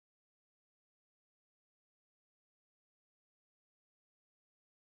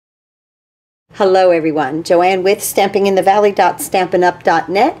Hello everyone, Joanne with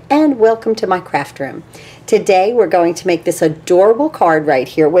stampinginthevalley.stampinup.net, and welcome to my craft room. Today we're going to make this adorable card right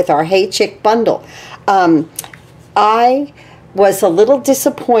here with our Hey Chick bundle. I was a little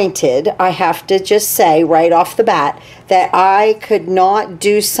disappointed, I have to just say right off the bat, that I could not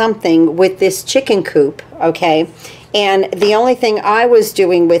do something with this chicken coop, okay? And the only thing I was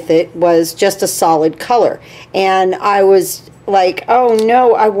doing with it was just a solid color. And I was like, oh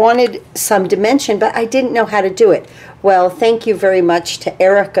no, I wanted some dimension, but I didn't know how to do it. Well, thank you very much to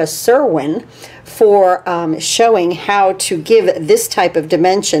Erica Serwin for showing how to give this type of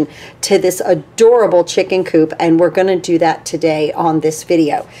dimension to this adorable chicken coop, and we're going to do that today on this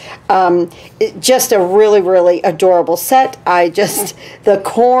video. Just a really adorable set. The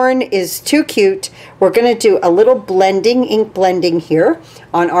corn is too cute. We're going to do a little blending, ink blending here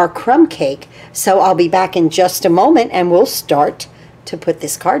on our crumb cake. So I'll be back in just a moment and we'll start to put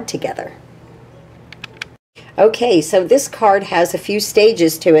this card together. Okay, so this card has a few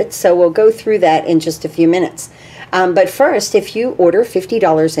stages to it, so we'll go through that in just a few minutes. But first, if you order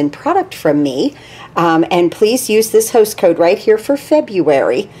 $50 in product from me, and please use this host code right here for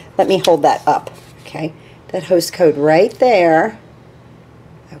February. Let me hold that up, okay? That host code right there,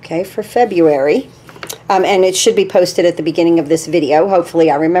 okay, for February. And it should be posted at the beginning of this video.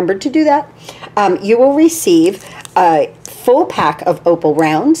 Hopefully I remembered to do that. You will receive a full pack of opal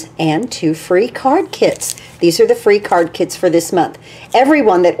rounds and 2 free card kits. These are the free card kits for this month.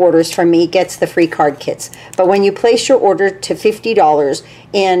 Everyone that orders from me gets the free card kits. But when you place your order to $50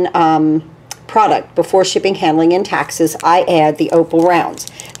 in product before shipping, handling, and taxes, I add the opal rounds.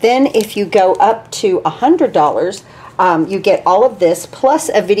 Then if you go up to $100, you get all of this plus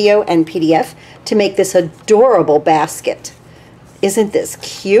a video and PDF to make this adorable basket. Isn't this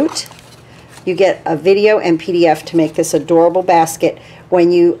cute? You get a video and PDF to make this adorable basket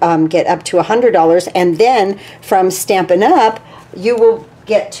when you get up to $100, and then from Stampin' Up, you will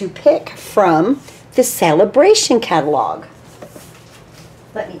get to pick from the celebration catalog.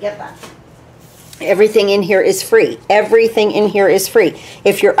 Let me get that. Everything in here is free. Everything in here is free.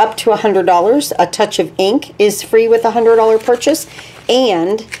 If you're up to $100, a touch of ink is free with a $100 purchase,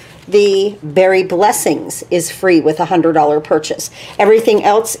 and the Berry Blessings is free with a $100 purchase. Everything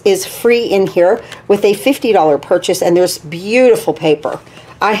else is free in here with a $50 purchase, and there's beautiful paper.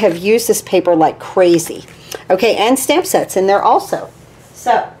 I have used this paper like crazy. Okay, and stamp sets in there also.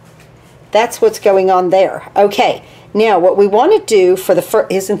 So that's what's going on there. Okay. Now, what we want to do for the first,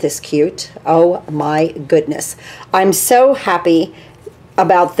 isn't this cute? Oh my goodness. I'm so happy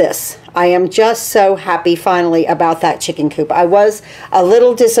about this. I am just so happy finally about that chicken coop. I was a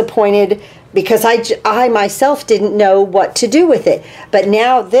little disappointed because I myself didn't know what to do with it. But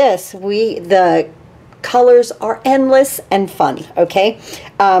now the colors are endless and fun, okay?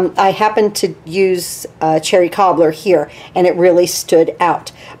 I happened to use cherry cobbler here, and it really stood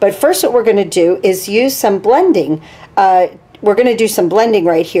out. But first what we're going to do is use some blending. We're going to do some blending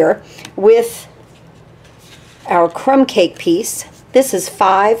right here with our crumb cake piece. This is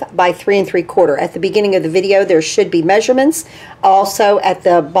 5 by 3 3/4. At the beginning of the video, there should be measurements. Also at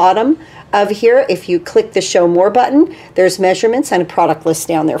the bottom of here, if you click the show more button, there's measurements and a product list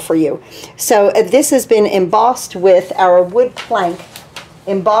down there for you. So this has been embossed with our wood plank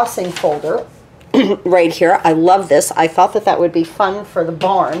embossing folder right here. I love this. I thought that that would be fun for the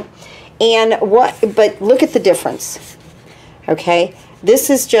barn. But look at the difference. Okay, this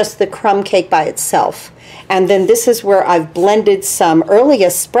is just the crumb cake by itself. And then this is where I've blended some early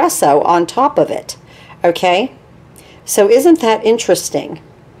espresso on top of it. Okay, so isn't that interesting?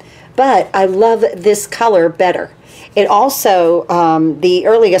 But I love this color better. It also, the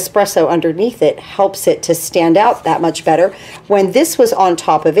early espresso underneath it helps it to stand out that much better. When this was on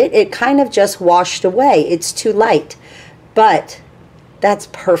top of it, it kind of just washed away. It's too light. But that's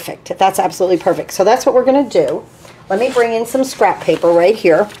perfect. That's absolutely perfect. So that's what we're going to do. Let me bring in some scrap paper right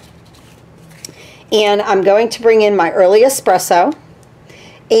here. And I'm going to bring in my early espresso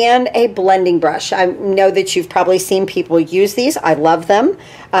and a blending brush. I know that you've probably seen people use these. I love them.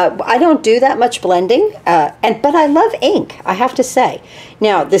 I don't do that much blending, but I love ink, I have to say.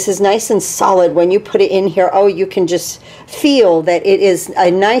 Now, this is nice and solid. When you put it in here, oh, you can just feel that it is a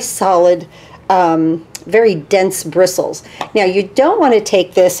nice, solid, very dense bristles. Now, you don't want to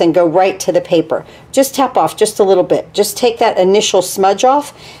take this and go right to the paper. Just tap off just a little bit. Just take that initial smudge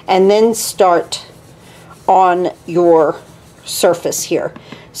off and then start on your surface here.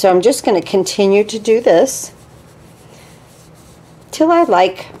 So I'm just going to continue to do this till I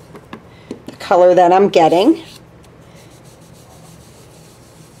like the color that I'm getting.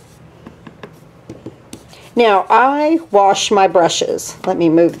 Now, I wash my brushes. Let me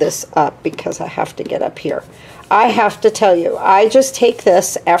move this up because I have to get up here. I have to tell you, I just take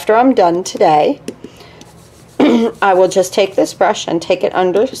this after I'm done today. I will just take this brush and take it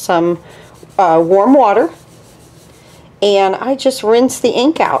under some warm water, and I just rinse the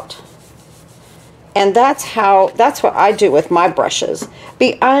ink out. And that's what I do with my brushes.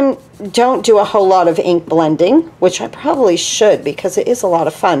 I don't do a whole lot of ink blending, which I probably should because it is a lot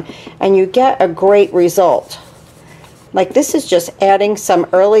of fun. And you get a great result. Like this is just adding some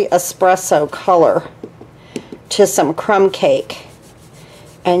early espresso color to some crumb cake.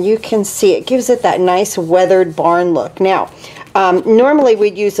 And you can see it gives it that nice weathered barn look. Now, normally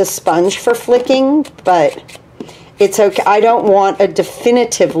we'd use a sponge for flicking, but it's okay. I don't want a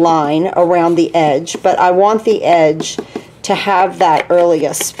definitive line around the edge, but I want the edge to have that early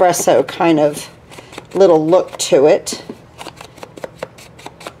espresso kind of little look to it.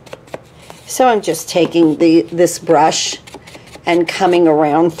 So I'm just taking this brush and coming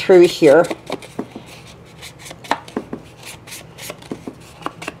around through here.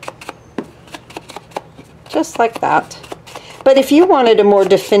 Just like that. But if you wanted a more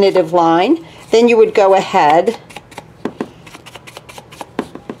definitive line, then you would go ahead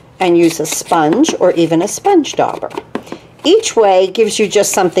and use a sponge or even a sponge dauber. Each way gives you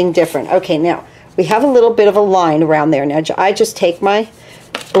just something different. Okay, now we have a little bit of a line around there. Now I just take my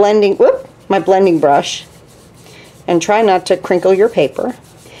blending brush and try not to crinkle your paper.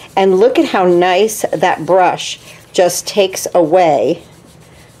 And look at how nice that brush just takes away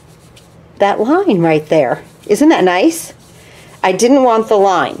that line right there. Isn't that nice? I didn't want the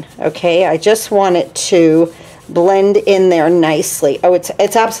line, okay? I just want it to blend in there nicely. Oh, it's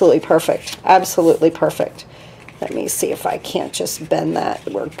absolutely perfect. Absolutely perfect. Let me see if I can't just bend that.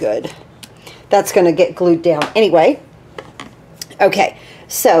 We're good. That's going to get glued down. Anyway, okay,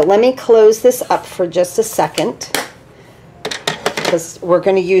 so let me close this up for just a second because we're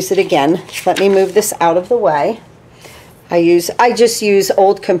going to use it again. Let me move this out of the way. I just use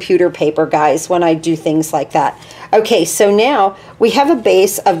old computer paper, guys, when I do things like that. Okay, so now we have a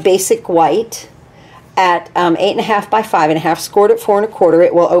base of basic white at 8.5 by 5.5, scored at 4 1/4.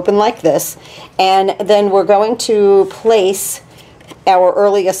 It will open like this, and then we're going to place our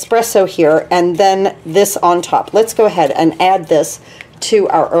early espresso here, and then this on top. Let's go ahead and add this to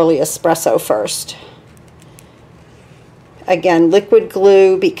our early espresso first. Again, liquid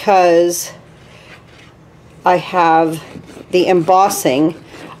glue because I have the embossing,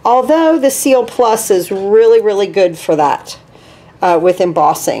 although the Seal Plus is really, really good for that with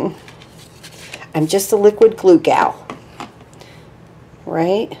embossing. I'm just a liquid glue gal,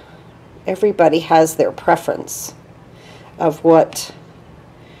 right? Everybody has their preference of what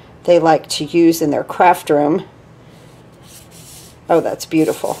they like to use in their craft room. Oh, that's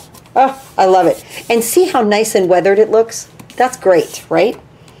beautiful. Oh, I love it. And see how nice and weathered it looks? That's great, right?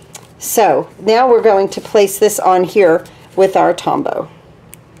 So now we're going to place this on here with our Tombow,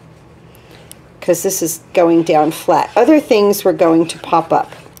 because this is going down flat. Other things we're going to pop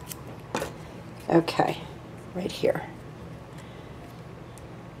up. Okay, right here.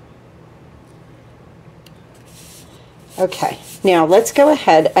 Okay, now let's go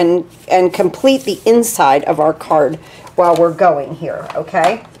ahead and complete the inside of our card while we're going here,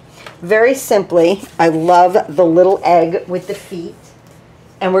 okay? Very simply, I love the little egg with the feet.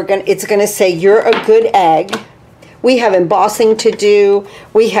 And it's gonna say, you're a good egg. We have embossing to do.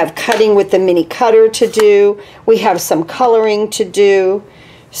 We have cutting with the mini cutter to do. We have some coloring to do.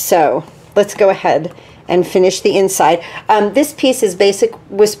 So let's go ahead and finish the inside. This piece is basic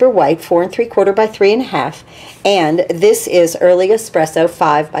Whisper White, 4 3/4 by 3.5. And this is Early Espresso,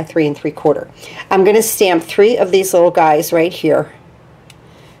 5 by 3 3/4. I'm gonna stamp 3 of these little guys right here.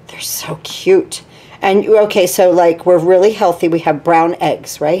 They're so cute. And okay, so like we're really healthy. We have brown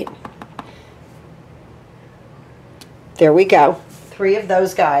eggs, right? There we go. 3 of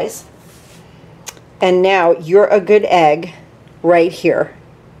those guys. And now you're a good egg right here.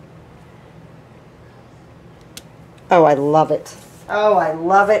 Oh, I love it. Oh, I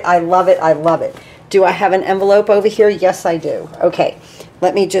love it. I love it. I love it. Do I have an envelope over here? Yes, I do. Okay,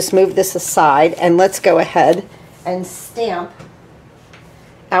 let me just move this aside and let's go ahead and stamp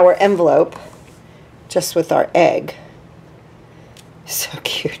our envelope just with our egg. So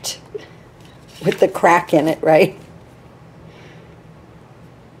cute. With the crack in it, right?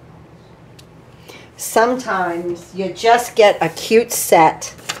 Sometimes you just get a cute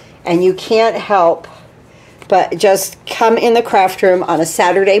set and you can't help but just come in the craft room on a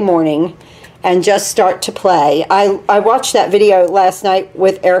Saturday morning and just start to play. I watched that video last night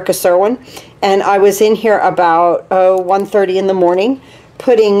with Erica Serwin, and I was in here about 1:30 in the morning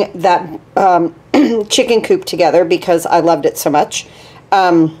putting that chicken coop together because I loved it so much.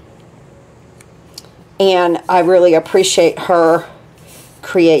 And I really appreciate her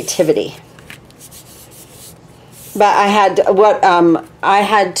creativity. But I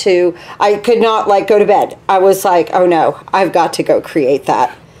could not like go to bed. I was like, oh no, I've got to go create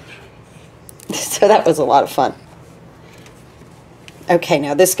that. So that was a lot of fun. Okay,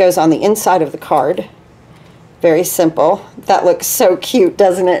 now this goes on the inside of the card. Very simple. That looks so cute,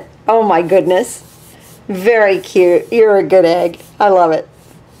 doesn't it? Oh my goodness. Very cute. You're a good egg. I love it.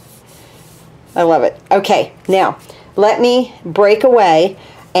 I love it. Okay, now let me break away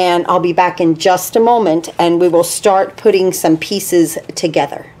and I'll be back in just a moment and we will start putting some pieces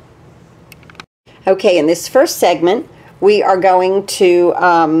together. Okay, in this first segment, we are going to,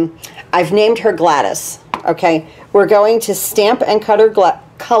 I've named her Gladys, okay? We're going to stamp and color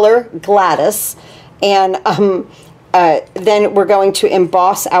Gladys, and then we're going to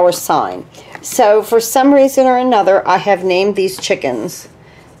emboss our sign. So for some reason or another, I have named these chickens.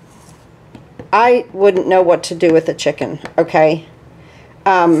 I wouldn't know what to do with a chicken, okay?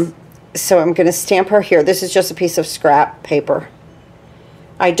 So I'm going to stamp her here. This is just a piece of scrap paper.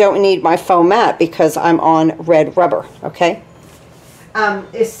 I don't need my foam mat because I'm on red rubber, okay?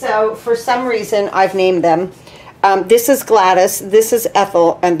 So for some reason, I've named them. This is Gladys, this is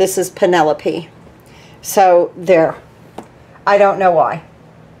Ethel, and this is Penelope. So there. I don't know why.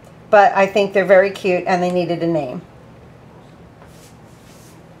 But I think they're very cute and they needed a name.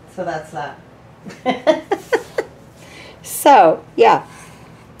 So that's that. So, yeah.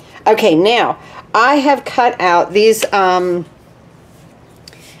 Okay, now, I have cut out these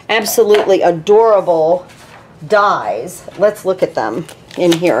absolutely adorable dies. Let's look at them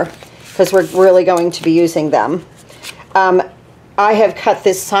in here because we're really going to be using them. I have cut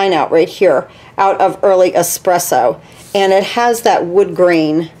this sign out right here out of early Espresso, and it has that wood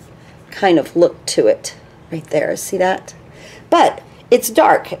grain kind of look to it right there. See that? But it's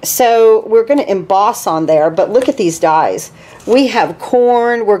dark, so we're going to emboss on there, but look at these dies. We have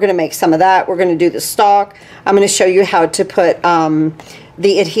corn. We're going to make some of that. We're going to do the stalk. I'm going to show you how to put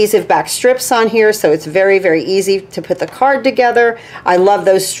the adhesive back strips on here, so it's very, very easy to put the card together. I love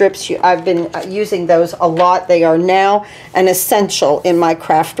those strips. I've been using those a lot. They are now an essential in my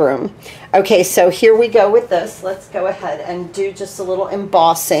craft room. Okay, so here we go with this. Let's go ahead and do just a little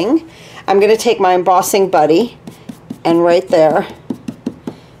embossing. I'm going to take my embossing buddy, and right there,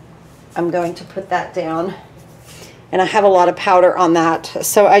 I'm going to put that down. And I have a lot of powder on that.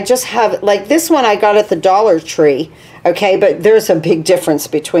 So I just have, like this one I got at the Dollar Tree, okay, but there's a big difference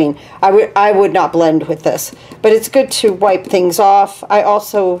between, I would not blend with this. But it's good to wipe things off. I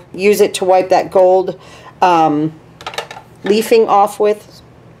also use it to wipe that gold leafing off with.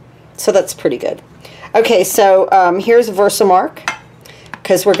 So that's pretty good. Okay, so here's Versamark,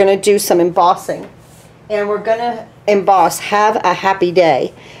 because we're going to do some embossing. And we're going to emboss Have a Happy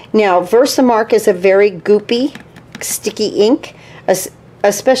Day. Now, Versamark is a very goopy, sticky ink,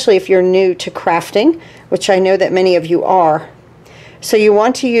 especially if you're new to crafting, which I know that many of you are. So you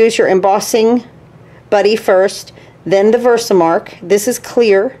want to use your embossing buddy first, then the Versamark. This is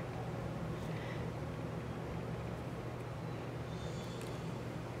clear.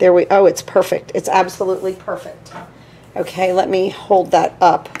 There we, oh, it's perfect. It's absolutely perfect. Okay, let me hold that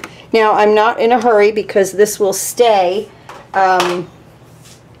up. Now, I'm not in a hurry because this will stay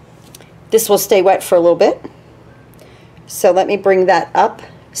wet for a little bit. So let me bring that up.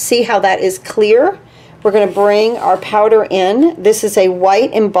 See how that is clear? We're going to bring our powder in. This is a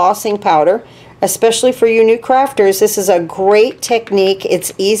white embossing powder, especially for you new crafters. This is a great technique.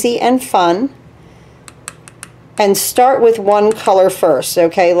 It's easy and fun. And start with one color first,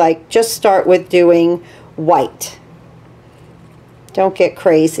 okay? Like just start with doing white. Don't get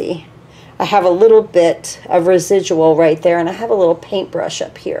crazy. I have a little bit of residual right there, and I have a little paintbrush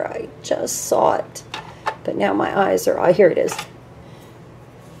up here. I just saw it. But now my eyes are, oh, here it is.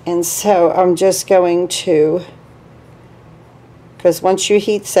 And so I'm just going to, because once you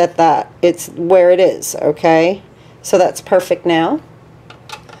heat set that, it's where it is, okay? So that's perfect now.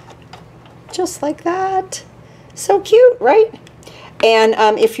 Just like that. So cute, right?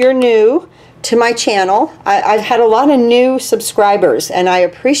 And if you're new to my channel, I've had a lot of new subscribers, and I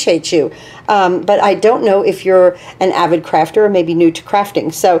appreciate you. But I don't know if you're an avid crafter or maybe new to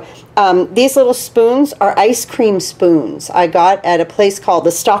crafting. So these little spoons are ice cream spoons I got at a place called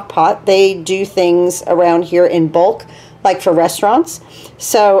the Stock Pot. They do things around here in bulk, like for restaurants.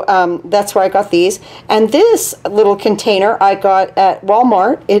 So that's where I got these. And this little container I got at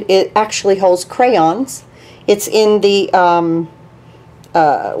Walmart. It actually holds crayons. It's in the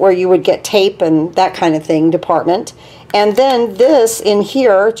where you would get tape and that kind of thing department. And then this in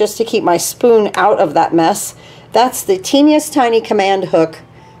here, just to keep my spoon out of that mess, that's the teeniest tiny command hook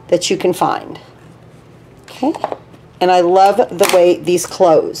that you can find. Okay, and I love the way these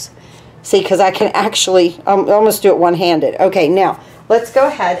close. See, because I can actually almost do it one-handed. Okay, now let's go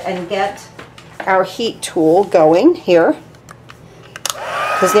ahead and get our heat tool going here,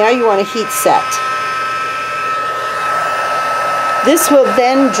 because now you want a heat set. This will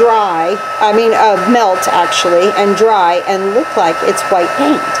then dry, melt actually, and dry and look like it's white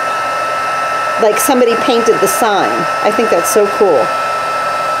paint. Like somebody painted the sign. I think that's so cool.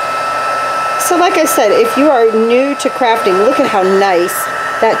 So like I said, if you are new to crafting, look at how nice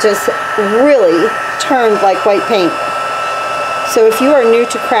that just really turned like white paint. So if you are new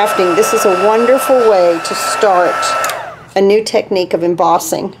to crafting, this is a wonderful way to start a new technique of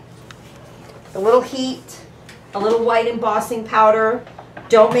embossing. A little heat, a little white embossing powder.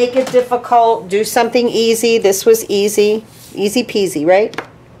 Don't make it difficult. Do something easy. This was easy. Easy peasy, right?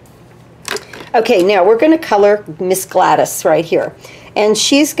 Okay, now we're going to color Miss Gladys right here. And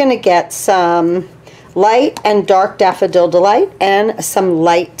she's going to get some light and dark Daffodil Delight and some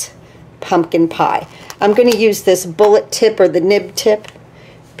light pumpkin pie. I'm going to use this bullet tip, or the nib tip,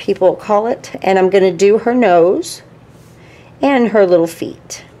 people call it, and I'm going to do her nose and her little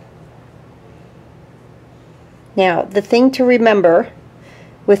feet. Now, the thing to remember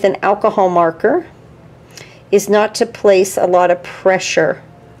with an alcohol marker is not to place a lot of pressure,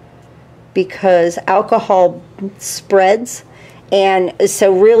 because alcohol spreads. And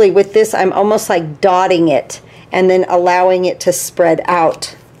so really with this, I'm almost like dotting it and then allowing it to spread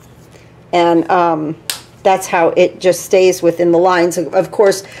out. And that's how it just stays within the lines. Of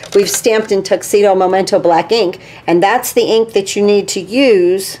course, we've stamped in Tuxedo Memento Black ink, and that's the ink that you need to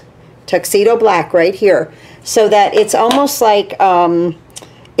use, Tuxedo Black right here, so that it's almost like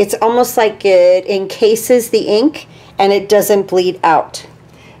it encases the ink and it doesn't bleed out.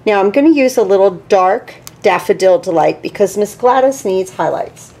 Now I'm going to use a little dark Daffodil Delight because Miss Gladys needs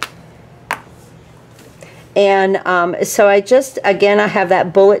highlights. And so I just, again, I have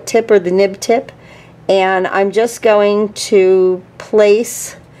that bullet tip or the nib tip, and I'm just going to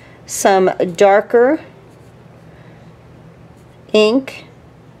place some darker ink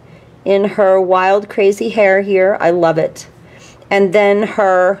in her wild crazy hair here. I love it. And then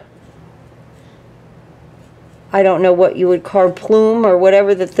her, I don't know what you would call plume or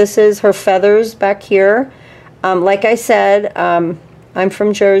whatever that this is, her feathers back here. Like I said, I'm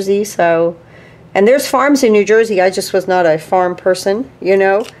from Jersey, so, and there's farms in New Jersey. I just was not a farm person, you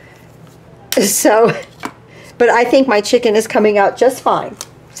know. So, but I think my chicken is coming out just fine.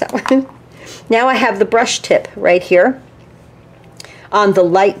 So, now I have the brush tip right here on the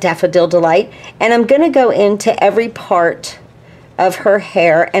light Daffodil Delight, and I'm going to go into every part of her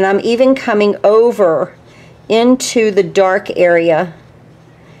hair, and I'm even coming over into the dark area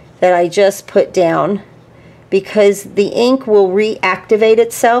that I just put down, because the ink will reactivate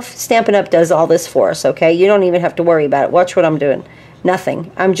itself. Stampin' Up! Does all this for us, okay? You don't even have to worry about it. Watch what I'm doing.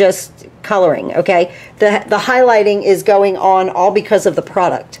 Nothing. I'm just coloring, okay? The highlighting is going on all because of the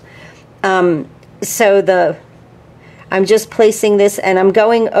product. I'm just placing this, and I'm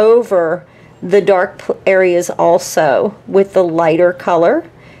going over the dark areas also with the lighter color,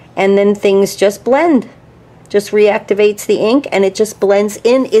 and then things just blend. Just reactivates the ink, and it just blends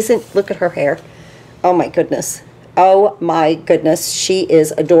in. Look at her hair. Oh my goodness. Oh my goodness. She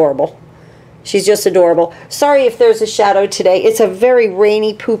is adorable. She's just adorable. Sorry if there's a shadow today. It's a very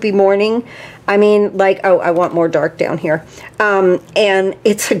rainy, poopy morning. I mean, like, oh, I want more dark down here. And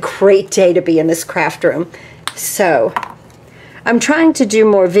it's a great day to be in this craft room. So, I'm trying to do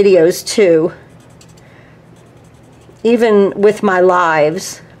more videos too. Even with my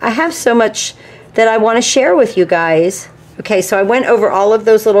lives. I have so much that I want to share with you guys. Okay, so I went over all of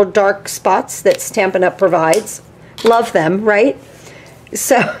those little dark spots that Stampin' Up! Provides. Love them, right?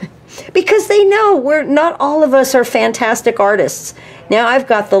 So, because they know not all of us are fantastic artists. Now I've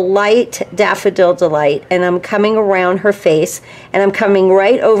got the light Daffodil Delight, and I'm coming around her face, and I'm coming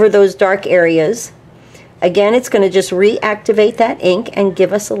right over those dark areas. Again, it's going to just reactivate that ink and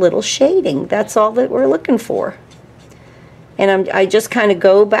give us a little shading. That's all that we're looking for. And I just kind of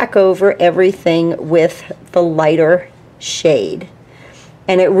go back over everything with the lighter shade.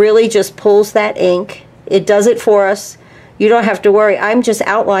 And it really just pulls that ink. It does it for us. You don't have to worry. I'm just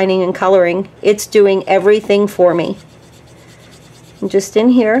outlining and coloring. It's doing everything for me. And just in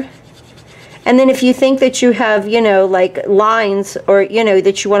here. And then if you think that you have, you know, like lines, or, you know,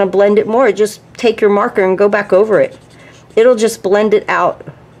 that you want to blend it more, just take your marker and go back over it. It'll just blend it out.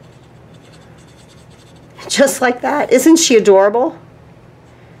 Just like that. Isn't she adorable?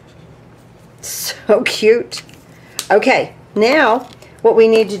 So cute. Okay, now what we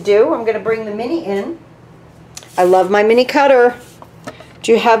need to do, I'm going to bring the mini in. I love my mini cutter.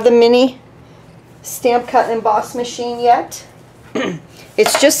 Do you have the mini stamp cut and emboss machine yet?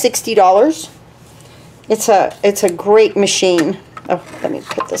 It's just $60. It's a great machine. Oh, let me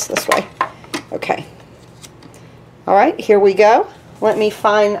put this way. Okay. All right, here we go. Let me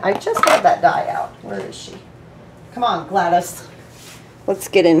find, I just had that die out. Where is she? Come on, Gladys. Let's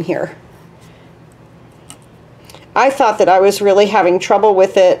get in here. I thought that I was really having trouble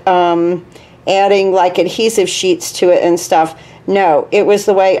with it, adding like adhesive sheets to it and stuff. No, it was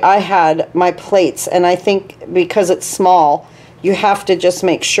the way I had my plates, and I think because it's small, you have to just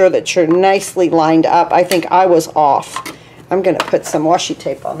make sure that you're nicely lined up. I think I was off. I'm going to put some washi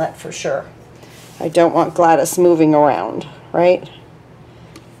tape on that for sure. I don't want Gladys moving around, right?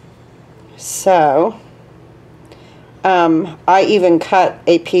 So, I even cut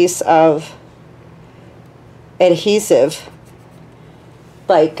a piece of adhesive.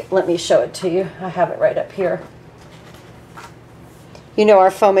 Like, let me show it to you. I have it right up here. You know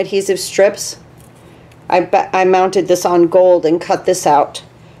our foam adhesive strips? I mounted this on gold and cut this out,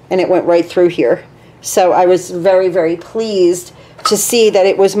 and it went right through here. So I was very, very pleased to see that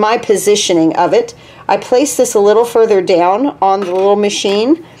it was my positioning of it. I placed this a little further down on the little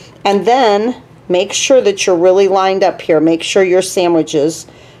machine, and then make sure that you're really lined up here. Make sure your sandwiches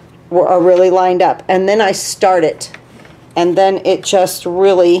are really lined up. And then I start it, and then it just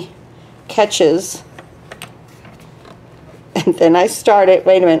really catches. And then I start it.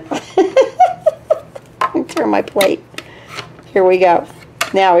 Wait a minute. Turn my plate. Here we go.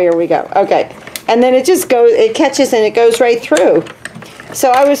 Now here we go. Okay. And then it just goes, it catches and it goes right through.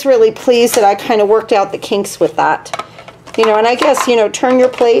 So I was really pleased that I kind of worked out the kinks with that. You know, and I guess, you know, turn your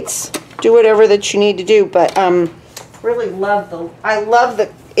plates, do whatever that you need to do, but really love I love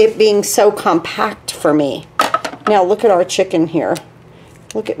it being so compact for me. Now look at our chicken here.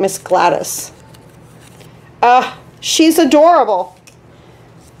 Look at Miss Gladys. She's adorable.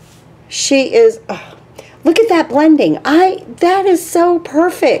 She is, look at that blending. That is so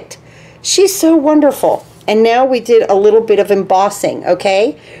perfect. She's so wonderful. And now we did a little bit of embossing,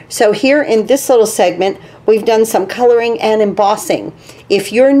 okay? So here in this little segment, we've done some coloring and embossing.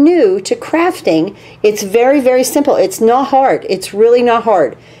 If you're new to crafting, it's very, very simple. It's not hard. It's really not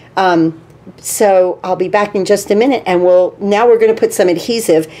hard. So I'll be back in just a minute, and now we're going to put some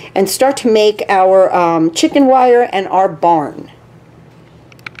adhesive and start to make our chicken wire and our barn.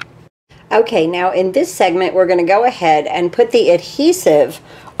 Okay, now in this segment, we're going to go ahead and put the adhesive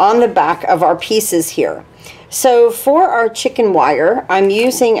on the back of our pieces here. So for our chicken wire, I'm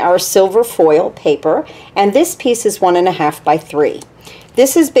using our silver foil paper, and this piece is 1.5 by 3.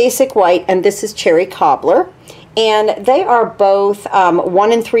 This is basic white, and this is cherry cobbler, and they are both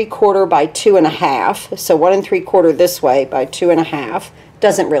 1 3/4 by 2.5. So 1 3/4 this way by 2.5.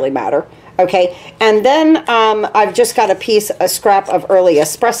 Doesn't really matter. Okay, and then I've just got a scrap of early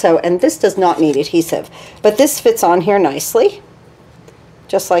espresso, and this does not need adhesive, but this fits on here nicely,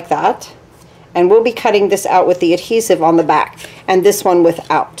 just like that. And we'll be cutting this out with the adhesive on the back, and this one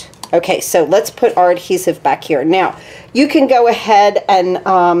without. Okay, so let's put our adhesive back here. Now, you can go ahead and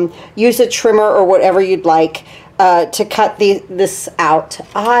use a trimmer or whatever you'd like to cut this out.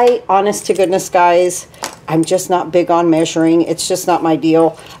 Honest to goodness, guys, I'm just not big on measuring. It's just not my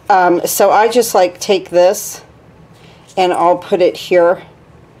deal. So I just like take this and I'll put it here.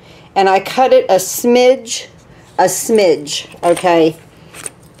 And I cut it a smidge, okay?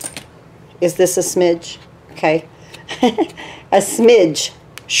 Is this a smidge? Okay. A smidge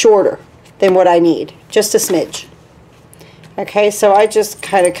shorter than what I need. Just a smidge. Okay, so I just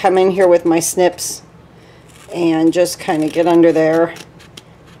kind of come in here with my snips and just kind of get under there,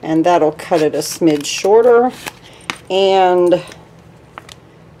 and that'll cut it a smidge shorter. And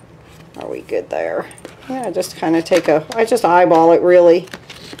are we good there? Yeah, just kind of I just eyeball it really,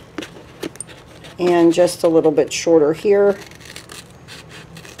 and just a little bit shorter here,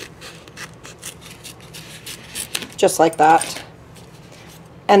 just like that.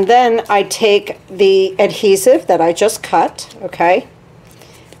 And then I take the adhesive that I just cut, okay,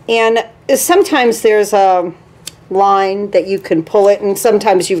 and sometimes there's a line that you can pull it, and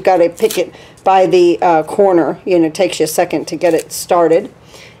sometimes you've got to pick it by the corner. You know, it takes you a second to get it started.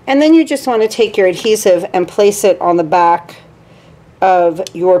 And then you just want to take your adhesive and place it on the back of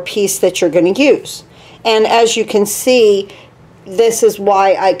your piece that you're going to use. And as you can see, this is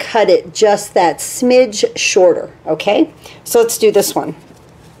why I cut it just that smidge shorter, okay? So let's do this one.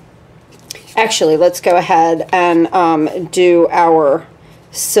 Actually, let's go ahead and do our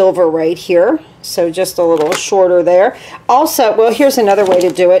silver right here. So just a little shorter there. Also, well, here's another way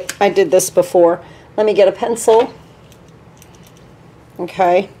to do it. I did this before. Let me get a pencil.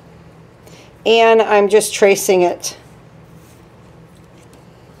 okay? And I'm just tracing it.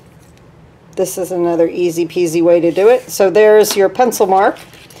 This is another easy peasy way to do it. So there's your pencil mark.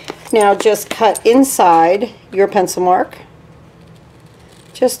 Now just cut inside your pencil mark,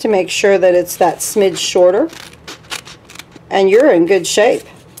 just to make sure that it's that smidge shorter. And you're in good shape,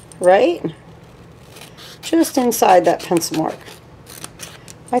 right? Just inside that pencil mark.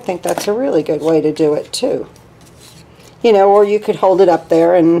 I think that's a really good way to do it too. You know, or you could hold it up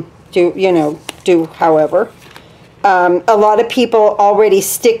there and do, you know, do however. A lot of people already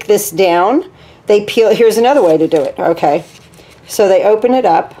stick this down. They peel. Here's another way to do it. Okay, so they open it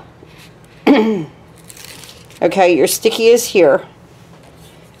up. Okay, your sticky is here,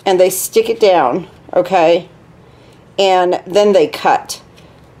 and they stick it down. Okay, and then they cut.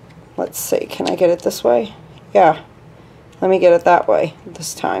 Let's see, can I get it this way? Yeah, let me get it that way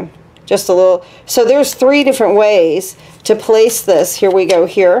this time. Just a little. So there's 3 different ways to place this. Here we go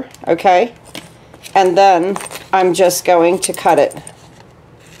here. Okay, and then I'm just going to cut it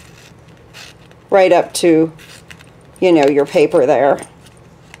right up to, you know, your paper there.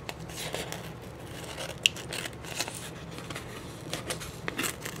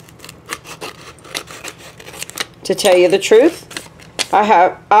 To tell you the truth,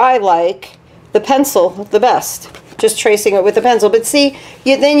 I like the pencil the best, just tracing it with the pencil. But see,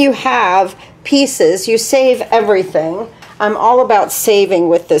 then you have pieces, you save everything. I'm all about saving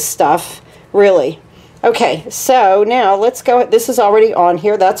with this stuff, really. Okay, so now let's go. This is already on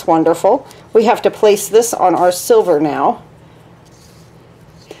here. That's wonderful. We have to place this on our silver now.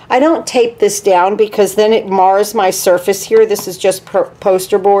 I don't tape this down because then it mars my surface here. This is just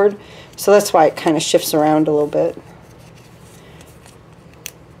poster board, so that's why it kind of shifts around a little bit.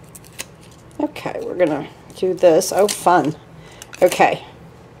 Okay, we're gonna do this. Oh, fun. Okay.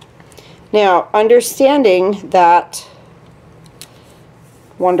 Now, understanding that,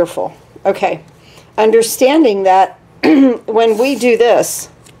 wonderful. Okay. Understanding that when we do this,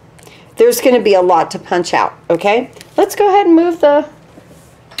 there's going to be a lot to punch out, okay? Let's go ahead and move the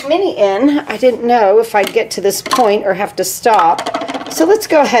mini in. I didn't know if I'd get to this point or have to stop. So let's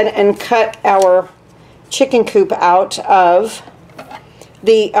go ahead and cut our chicken coop out of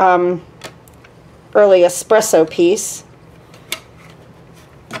the early espresso piece.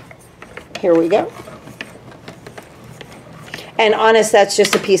 Here we go. And honest, that's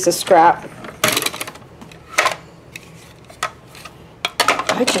just a piece of scrap.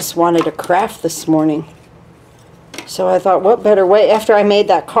 I just wanted to craft this morning. So I thought, what better way? After I made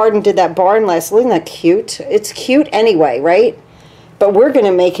that card and did that barn last, isn't that cute? It's cute anyway, right? But we're going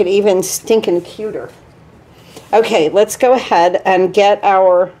to make it even stinking cuter. Okay, let's go ahead and get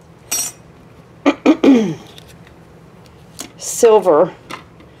our silver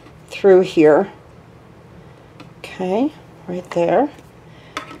through here. Okay, right there.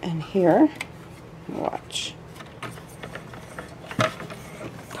 And here. Watch.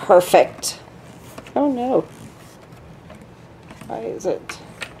 Perfect. Oh no. Why is it?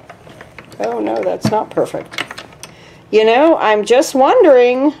 Oh no, that's not perfect. You know, I'm just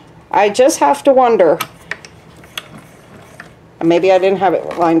wondering. I just have to wonder. Maybe I didn't have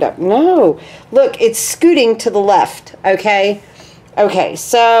it lined up. No. Look, it's scooting to the left, okay? Okay,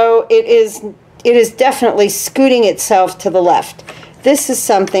 so it is definitely scooting itself to the left. This is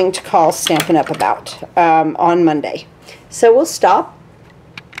something to call Stampin' Up about on Monday. So we'll stop.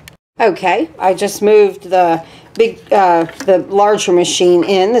 Okay, I just moved the the larger machine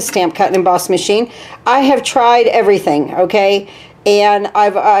in, the Stamp Cut and Emboss machine. I have tried everything, okay? And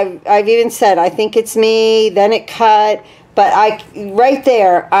I've even said, I think it's me, then it cut. But right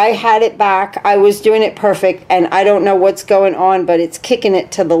there, I had it back. I was doing it perfect, and I don't know what's going on, but it's kicking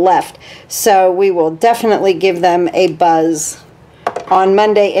it to the left. So we will definitely give them a buzz on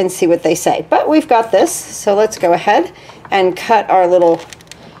Monday and see what they say. But we've got this, so let's go ahead and cut our little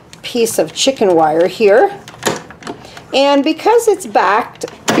piece of chicken wire here. And because it's backed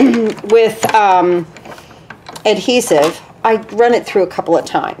with adhesive, I run it through a couple of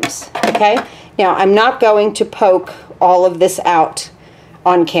times, okay? Now, I'm not going to poke all of this out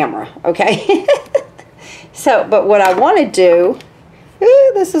on camera, okay? So, but what I want to do,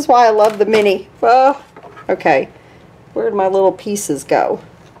 this is why I love the mini. Oh, okay. Where'd my little pieces go?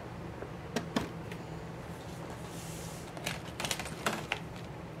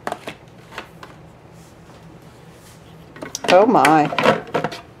 Oh my.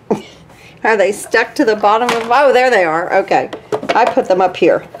 Are they stuck to the bottom of, oh, there they are. Okay. I put them up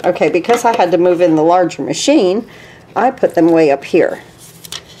here. Okay, because I had to move in the larger machine, I put them way up here.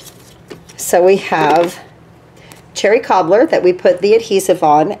 So we have cherry cobbler that we put the adhesive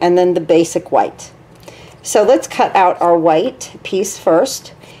on, and then the basic white. So let's cut out our white piece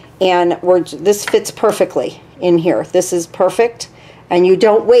first, and this fits perfectly in here. This is perfect, and you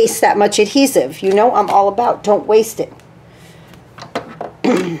don't waste that much adhesive. You know I'm all about don't waste it.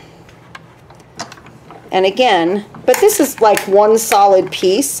 And again, but this is like one solid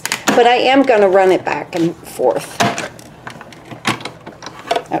piece, but I am going to run it back and forth.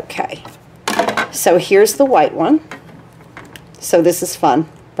 Okay, so here's the white one. So this is fun,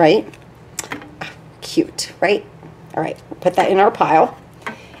 right? Cute, right? All right, put that in our pile.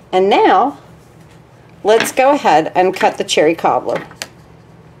 And now, let's go ahead and cut the cherry cobbler.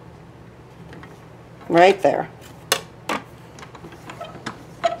 Right there.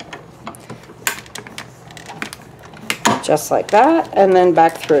 Just like that, and then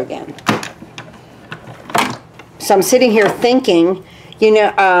back through again. So I'm sitting here thinking, you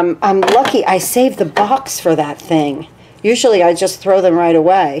know, I'm lucky I saved the box for that thing. Usually I just throw them right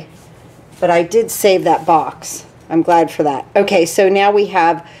away. But I did save that box. I'm glad for that. Okay, so now we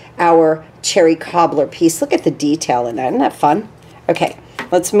have our cherry cobbler piece. Look at the detail in that. Isn't that fun? Okay,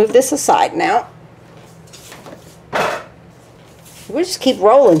 let's move this aside now. We'll just keep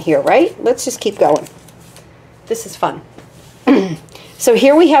rolling here, right? Let's just keep going. This is fun. So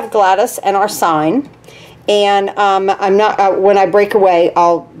here we have Gladys and our sign. And I'm not, when I break away,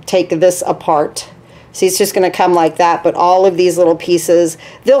 I'll take this apart. See, it's just going to come like that, but all of these little pieces,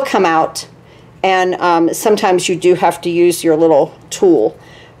 they'll come out. And sometimes you do have to use your little tool.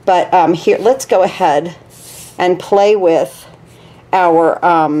 But here, let's go ahead and play with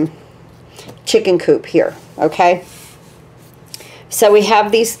our chicken coop here, okay? So we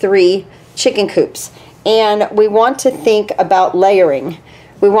have these 3 chicken coops. And we want to think about layering.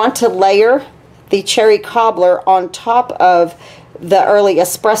 We want to layer the cherry cobbler on top of the early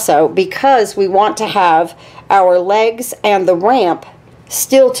espresso because we want to have our legs and the ramp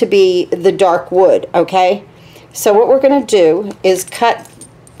still to be the dark wood, okay? So what we're going to do is cut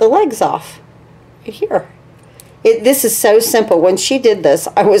the legs off right here. This is so simple. When she did this,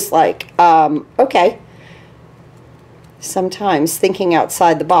 I was like, okay. Sometimes thinking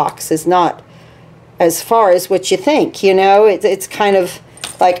outside the box is not as far as what you think, you know? It's kind of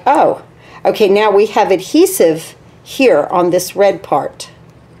like, oh, okay, now we have adhesive here on this red part,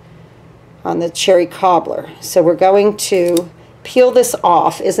 on the cherry cobbler. So we're going to peel this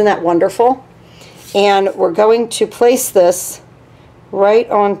off. Isn't that wonderful? And we're going to place this right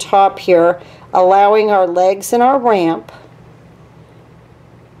on top here, allowing our legs and our ramp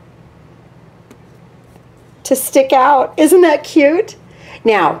to stick out. Isn't that cute?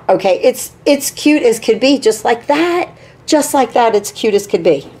 Now, okay, it's cute as could be, just like that. Just like that, it's cute as could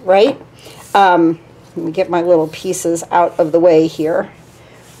be, right? Let me get my little pieces out of the way here.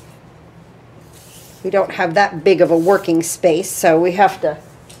 We don't have that big of a working space, so we have to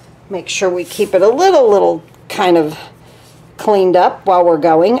make sure we keep it a little kind of cleaned up while we're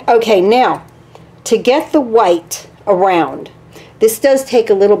going. Okay, now, to get the white around, this does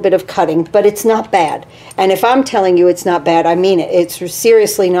take a little bit of cutting, but it's not bad. And if I'm telling you it's not bad, I mean it. It's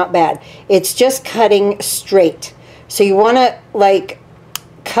seriously not bad. It's just cutting straight. So you want to, like,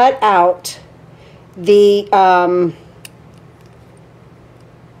 cut out the,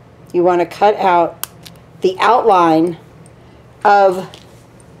 you want to cut out the outline of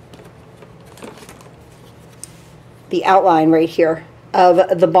the outline right here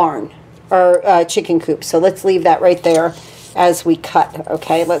of the barn, or chicken coop. So let's leave that right there as we cut.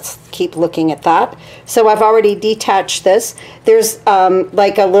 Okay, let's keep looking at that. So I've already detached this. There's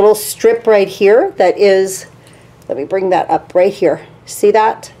like a little strip right here that is, let me bring that up right here. See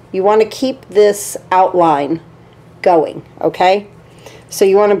that? You want to keep this outline going, okay? So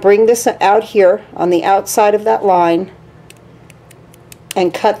you want to bring this out here on the outside of that line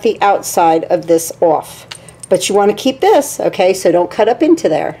and cut the outside of this off. But you want to keep this, okay? So don't cut up into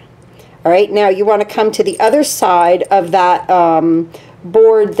there. All right, now you want to come to the other side of that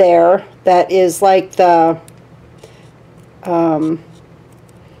board there that is like the, I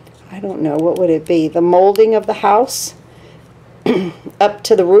don't know, what would it be? The molding of the house up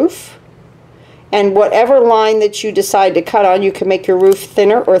to the roof. And whatever line that you decide to cut on, you can make your roof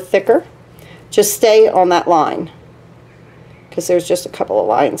thinner or thicker. Just stay on that line, because there's just a couple of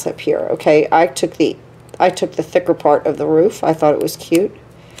lines up here. Okay, I took the thicker part of the roof. I thought it was cute.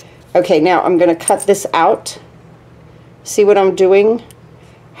 Okay, now I'm going to cut this out. See what I'm doing?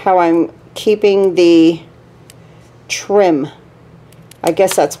 How I'm keeping the trim. I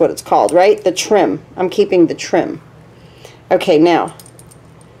guess that's what it's called, right? The trim. I'm keeping the trim. Okay, now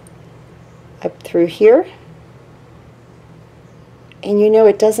up through here. And you know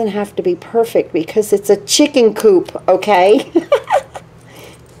it doesn't have to be perfect because it's a chicken coop, okay?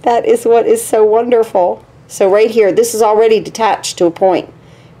 That is what is so wonderful. So right here, this is already detached to a point.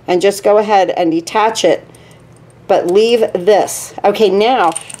 And just go ahead and detach it, but leave this. Okay,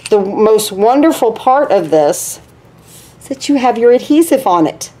 now, the most wonderful part of this is that you have your adhesive on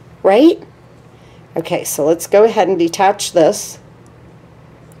it, right? Okay, so let's go ahead and detach this.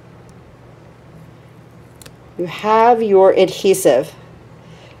 You have your adhesive.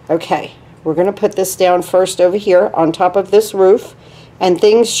 Okay, we're going to put this down first over here on top of this roof, and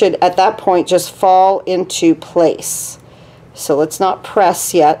things should at that point just fall into place. So let's not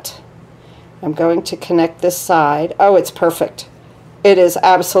press yet. I'm going to connect this side. Oh, it's perfect. It is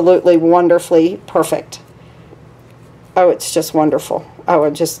absolutely wonderfully perfect. Oh, it's just wonderful.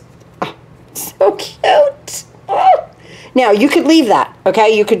 Oh, so cute. Oh. Now, you could leave that,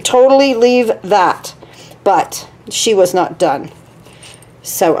 okay? You could totally leave that, but she was not done.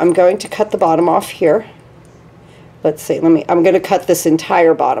 So I'm going to cut the bottom off here. Let's see, I'm going to cut this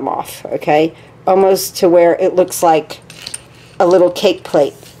entire bottom off, okay? Almost to where it looks like a little cake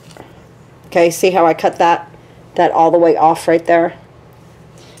plate. Okay, see how I cut that all the way off right there?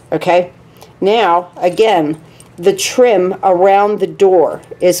 Okay, now, again, the trim around the door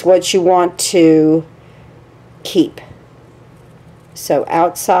is what you want to keep. So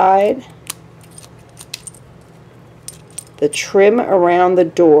outside, the trim around the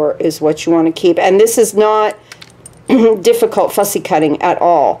door is what you want to keep. And this is not difficult fussy cutting at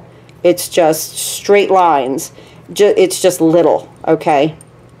all. It's just straight lines. It's just little, okay?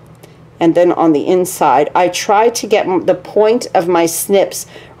 And then on the inside, I try to get the point of my snips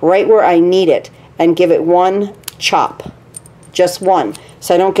right where I need it and give it one chop, just one,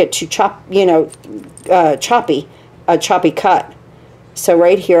 so I don't get too choppy, a choppy cut. So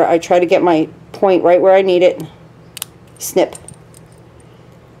right here, I try to get my point right where I need it, snip,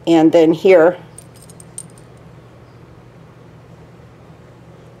 and then here,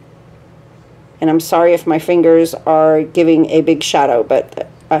 and I'm sorry if my fingers are giving a big shadow, but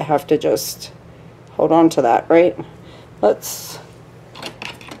I have to just hold on to that, right?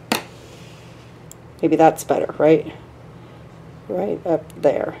 Maybe that's better, right? Right up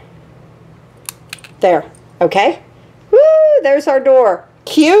there. There, okay? Woo, there's our door.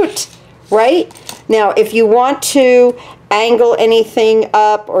 Cute, right? Now, if you want to angle anything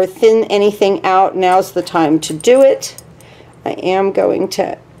up or thin anything out, now's the time to do it. I am going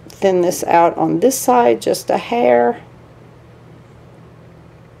to thin this out on this side, just a hair.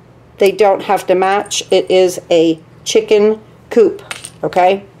 They don't have to match. It is a chicken coop,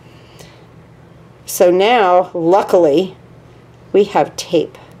 okay? So now, luckily, we have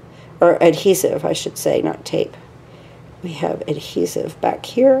tape, or adhesive, I should say, not tape. We have adhesive back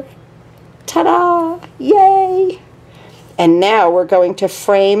here. Ta-da! Yay! And now we're going to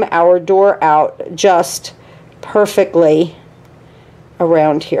frame our door out just perfectly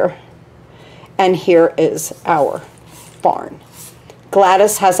around here. And here is our barn.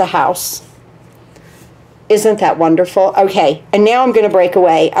 Gladys has a house. Isn't that wonderful? Okay, and now I'm going to break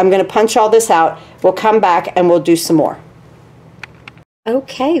away. I'm going to punch all this out. We'll come back and we'll do some more.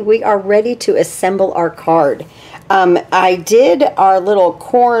 Okay, we are ready to assemble our card. I did our little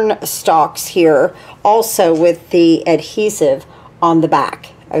corn stalks here also with the adhesive on the back.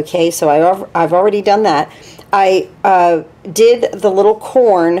 Okay, so I've already done that. I did the little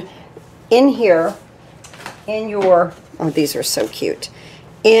corn in here in your, oh, these are so cute,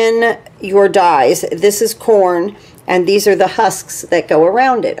 in your dies. This is corn, and these are the husks that go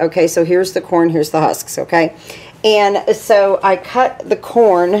around it. Okay, so here's the corn, here's the husks, okay? And so I cut the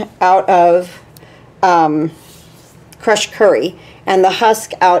corn out of crushed curry and the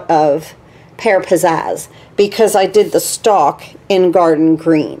husk out of pear pizzazz because I did the stalk in garden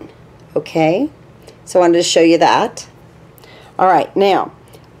green, okay? So I wanted to show you that. All right, now,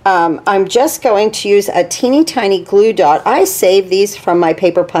 I'm just going to use a teeny tiny glue dot. I save these from my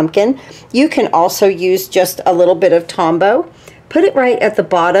paper pumpkin. You can also use just a little bit of Tombow. Put it right at the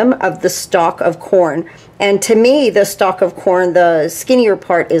bottom of the stalk of corn. And to me, the stalk of corn, the skinnier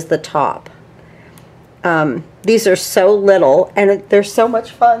part is the top. These are so little and they're so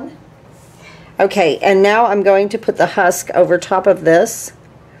much fun. Okay, and now I'm going to put the husk over top of this.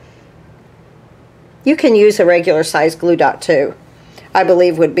 You can use a regular size glue dot too. I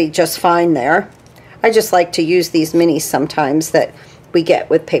believe would be just fine there. I just like to use these minis sometimes that we get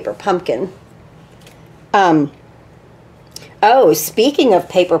with paper pumpkin. Oh, speaking of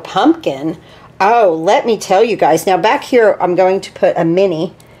paper pumpkin, oh, let me tell you guys. Now back here, I'm going to put a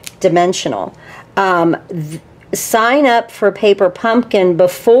mini dimensional. Sign up for paper pumpkin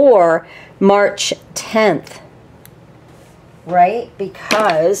before March 10th, right?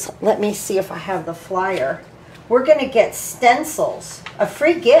 Because, let me see if I have the flyer. We're going to get stencils, a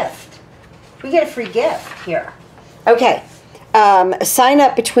free gift. We get a free gift here. Okay. Sign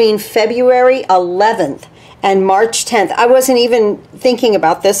up between February 11th and March 10th. I wasn't even thinking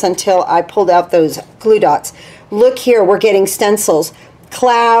about this until I pulled out those glue dots. Look here, we're getting stencils.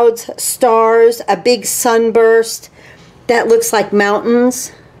 Clouds, stars, a big sunburst that looks like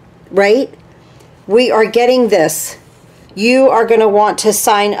mountains, right? We are getting this. You are going to want to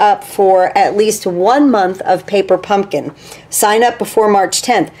sign up for at least 1 month of Paper Pumpkin. Sign up before March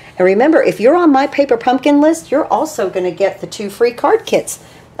 10th. And remember, if you're on my Paper Pumpkin list, you're also going to get the 2 free card kits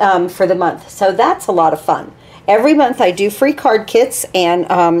for the month. So that's a lot of fun. Every month I do free card kits,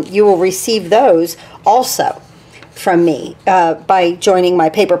 and you will receive those also from me by joining my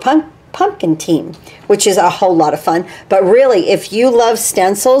Paper Pumpkin team, which is a whole lot of fun. But really, if you love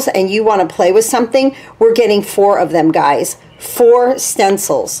stencils and you want to play with something, we're getting 4 of them, guys. 4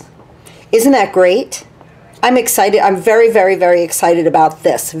 stencils. Isn't that great? I'm excited. I'm very, very, very excited about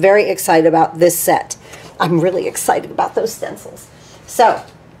this. Very excited about this set. I'm really excited about those stencils. So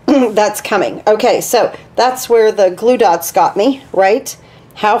that's coming. Okay, so that's where the glue dots got me, right?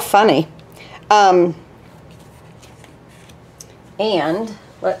 How funny. And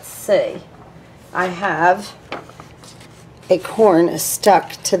let's see. I have a corn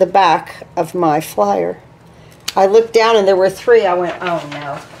stuck to the back of my flyer. I looked down and there were 3. I went, oh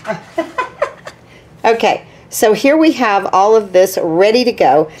no. Okay, so here we have all of this ready to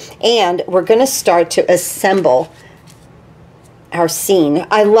go, and we're going to start to assemble our scene.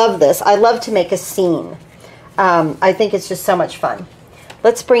 I love this. I love to make a scene. I think it's just so much fun.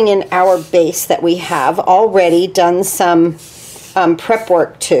 Let's bring in our base that we have already done some prep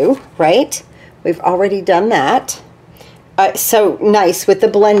work to, right? We've already done that. So nice with the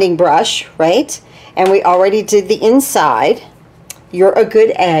blending brush, right? And we already did the inside. You're a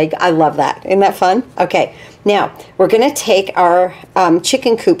good egg. I love that. Isn't that fun? Okay, now we're going to take our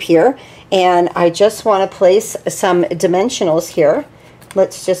chicken coop here, and I just want to place some dimensionals here.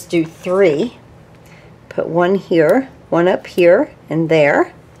 Let's just do 3. Put 1 here, 1 up here, and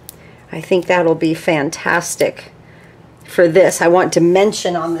there. I think that'll be fantastic for this. I want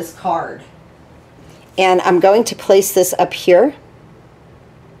dimension on this card. And I'm going to place this up here.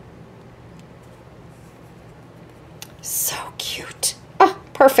 So cute. Oh,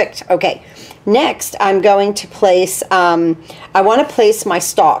 perfect. Okay. Next, I'm going to place, I want to place my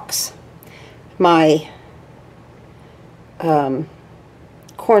stalks, my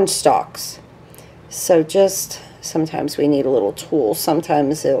corn stalks. So just, sometimes we need a little tool.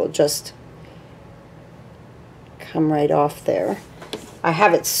 Sometimes it'll just come right off there. I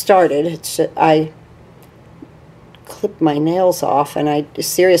have it started. It's just, I clipped my nails off, and I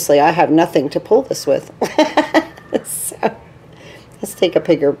have nothing to pull this with. So let's take a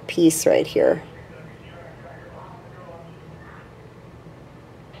bigger piece right here.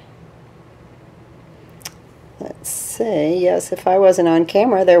 Let's see. Yes, if I wasn't on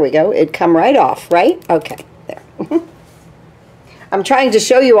camera, there we go. It'd come right off, right? Okay, there. I'm trying to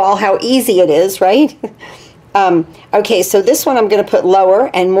show you all how easy it is, right? Okay, so this one I'm going to put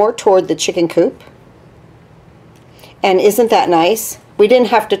lower and more toward the chicken coop. And isn't that nice? We didn't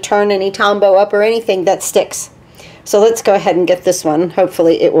have to turn any Tombow up or anything. That sticks. So let's go ahead and get this one.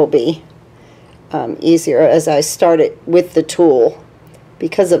 Hopefully it will be easier as I start it with the tool.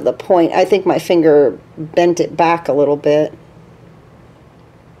 Because of the point, I think my finger bent it back a little bit.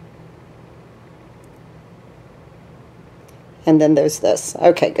 And then there's this.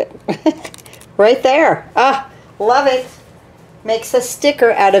 Okay, good. Right there. Ah, love it. Makes a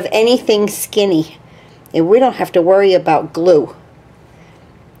sticker out of anything skinny. And we don't have to worry about glue.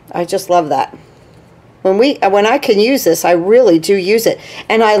 I just love that. When I can use this, I really do use it.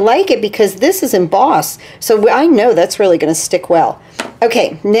 And I like it because this is embossed. So I know that's really going to stick well.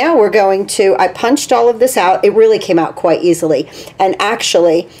 Okay, now we're going to, I punched all of this out. It really came out quite easily. And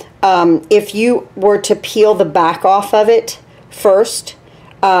actually, if you were to peel the back off of it first,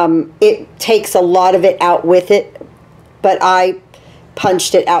 it takes a lot of it out with it. But I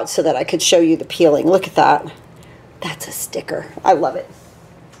punched it out so that I could show you the peeling. Look at that. That's a sticker. I love it.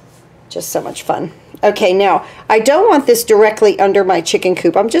 Just so much fun. Okay, now I don't want this directly under my chicken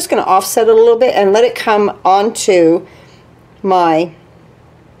coop. I'm just going to offset it a little bit and let it come onto my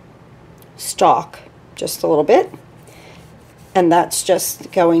stalk just a little bit. And that's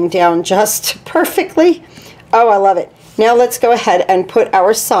just going down just perfectly. Oh, I love it. Now let's go ahead and put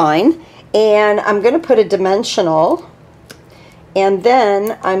our sign. And I'm going to put a dimensional. And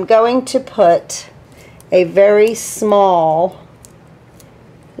then I'm going to put a very small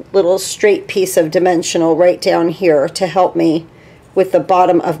little straight piece of dimensional right down here to help me with the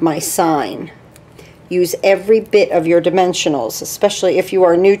bottom of my sign. Use every bit of your dimensionals, especially if you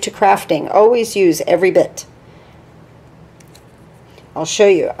are new to crafting. Always use every bit. I'll show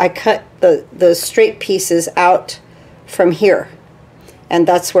you. I cut the straight pieces out from here, and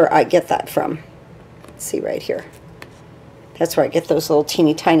that's where I get that from. Let's see right here. That's where I get those little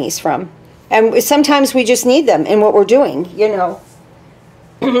teeny tinies from. And sometimes we just need them in what we're doing, you know.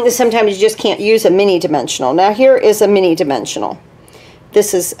 Sometimes you just can't use a mini dimensional. Now here is a mini dimensional.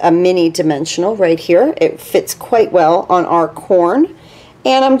 This is a mini dimensional right here. It fits quite well on our corn.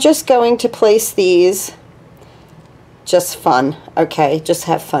 And I'm just going to place these, just fun, okay? Just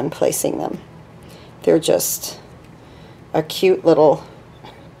have fun placing them. They're just a cute little,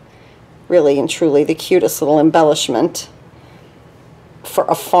 really and truly the cutest little embellishment for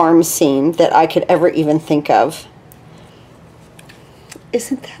a farm scene that I could ever even think of.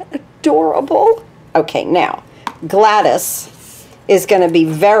 Isn't that adorable? Okay, now Gladys is going to be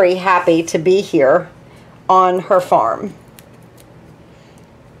very happy to be here on her farm.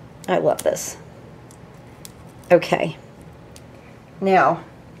 I love this. Okay, now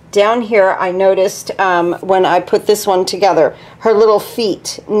down here I noticed when I put this one together, her little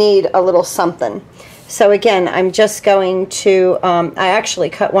feet need a little something. So again, I'm just going to, I actually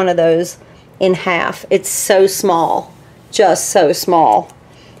cut one of those in half. It's so small, just so small.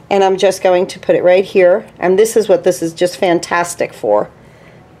 And I'm just going to put it right here. And this is what this is just fantastic for.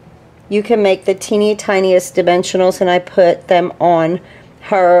 You can make the teeny tiniest dimensionals, and I put them on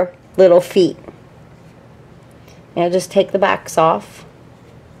her little feet. And I just take the backs off,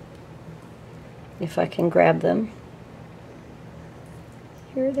 if I can grab them.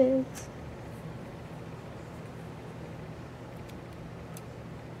 Here it is.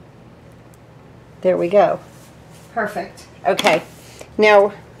 There we go. Perfect. Okay.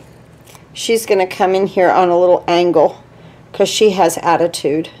 Now, she's going to come in here on a little angle because she has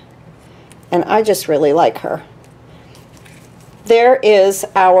attitude. And I just really like her. There is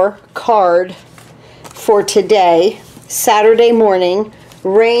our card for today, Saturday morning.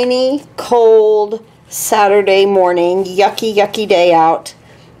 Rainy, cold Saturday morning. Yucky, yucky day out.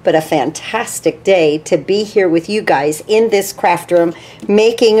 But a fantastic day to be here with you guys in this craft room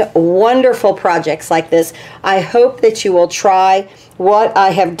making wonderful projects like this. I hope that you will try what I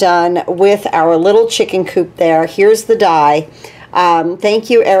have done with our little chicken coop there. Here's the die. Thank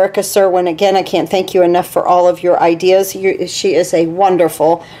you, Erica Serwin. Again, I can't thank you enough for all of your ideas. She is a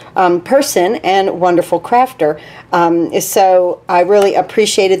wonderful person and wonderful crafter. So I really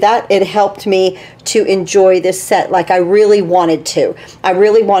appreciated that. It helped me to enjoy this set like I really wanted to. I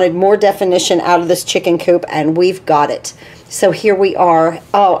really wanted more definition out of this chicken coop, and we've got it. So here we are.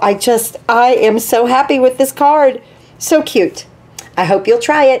 Oh, I am so happy with this card. So cute. I hope you'll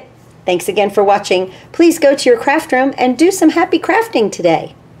try it. Thanks again for watching. Please go to your craft room and do some happy crafting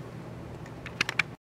today.